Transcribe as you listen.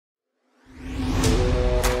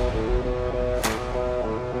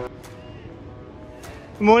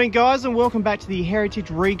Good morning guys, and welcome back to the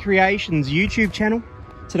Heritage Recreations YouTube channel.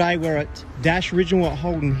 Today we're at Dash Original at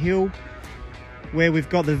Holden Hill, where we've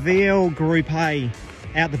got the VL Group A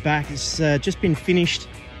out the back. It's just been finished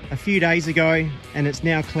a few days ago and it's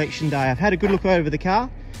now collection day. I've had a good look over the car.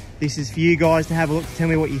 This is for you guys to have a look to tell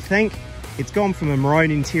me what you think. It's gone from a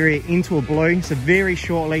maroon interior into a blue, so very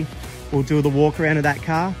shortly we'll do the walk around of that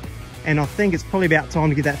car, and I think it's probably about time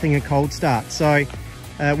to give that thing a cold start. So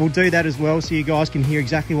we'll do that as well, so you guys can hear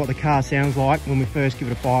exactly what the car sounds like when we first give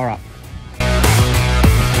it a fire up.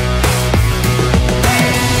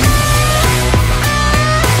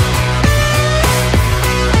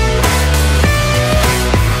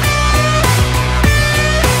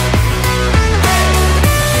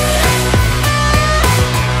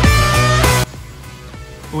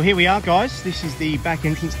 Well, here we are guys. This is the back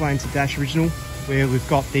entrance lane to Dash Original, where we've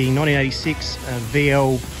got the 1986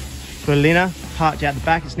 VL Berliner parked out the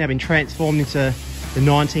back. It's now been transformed into the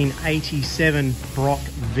 1987 Brock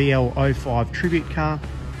VL05 tribute car.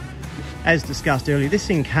 As discussed earlier, this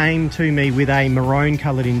thing came to me with a maroon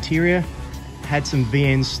coloured interior, had some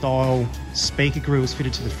VN style speaker grills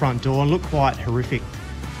fitted to the front door and looked quite horrific.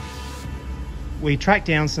 We tracked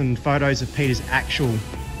down some photos of Peter's actual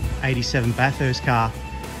 87 Bathurst car,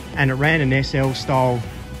 and it ran an SL style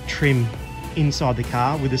trim inside the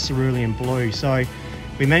car with a cerulean blue. So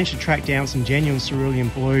we managed to track down some genuine cerulean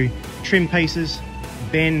blue trim pieces.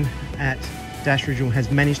 Ben at Dash Original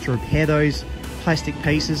has managed to repair those plastic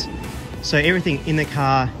pieces, so everything in the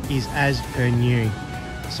car is as per new.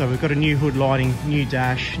 So we've got a new hood lighting, new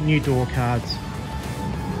dash, new door cards,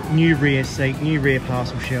 new rear seat, new rear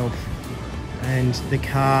parcel shelf, and the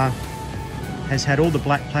car has had all the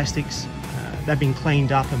black plastics. They've been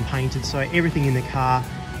cleaned up and painted, so everything in the car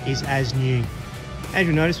is as new. As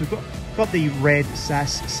you'll notice, we've got the red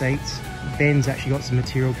SAS seats. Ben's actually got some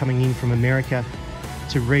material coming in from America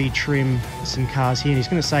to re-trim some cars here, and he's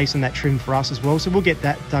going to save some of that trim for us as well, so we'll get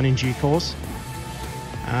that done in due course.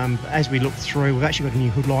 As we look through, we've actually got a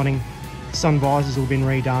new hood lining, sun visors all been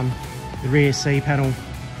redone, the rear C panel,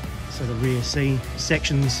 so the rear C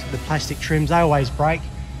sections, the plastic trims, they always break,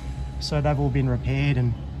 so they've all been repaired,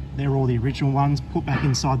 and they're all the original ones put back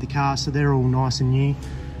inside the car, so they're all nice and new.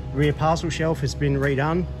 The rear parcel shelf has been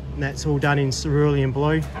redone, and that's all done in cerulean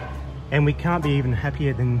blue, and we can't be even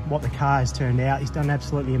happier than what the car has turned out. He's done an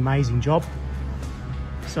absolutely amazing job.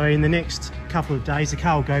 So in the next couple of days, the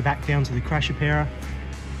car will go back down to the crash repairer.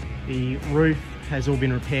 The roof has all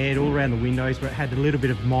been repaired, all around the windows where it had a little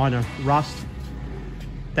bit of minor rust.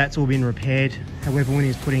 That's all been repaired. However, when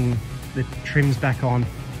he's putting the trims back on,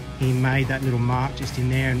 he made that little mark just in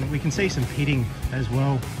there, and we can see some pitting as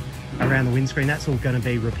well around the windscreen. That's all going to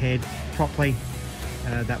be repaired properly.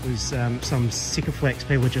 That was some Sikaflex.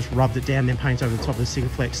 People just rubbed it down, then paint over the top of the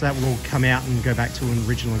Sikaflex. So that will all come out and go back to an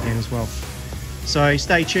original again as well. So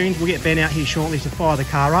stay tuned. We'll get Ben out here shortly to fire the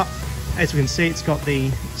car up. As we can see, it's got the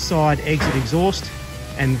side exit exhaust,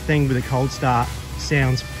 and the thing with a cold start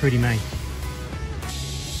sounds pretty mean.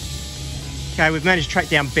 Okay, we've managed to track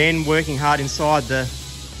down Ben working hard inside the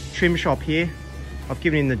trim shop here. I've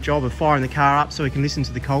given him the job of firing the car up so he can listen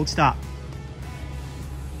to the cold start.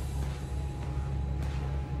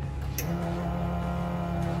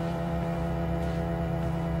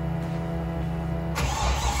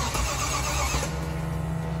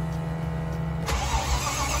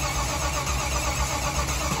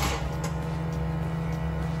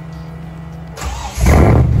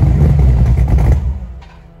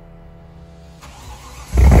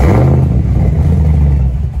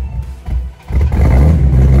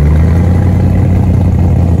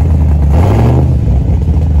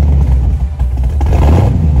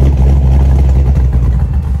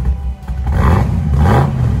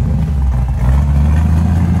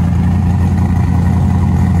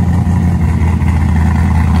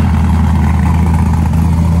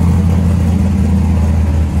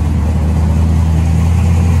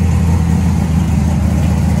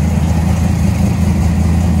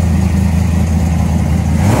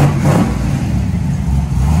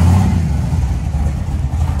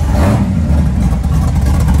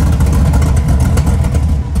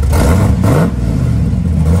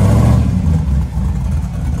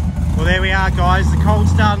 Guys, the cold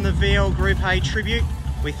start on the VL Group A tribute.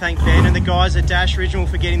 We thank Ben and the guys at Dash Original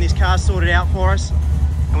for getting this car sorted out for us,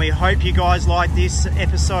 and we hope you guys like this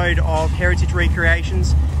episode of Heritage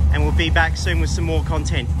Recreations, and we'll be back soon with some more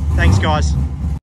content. Thanks guys.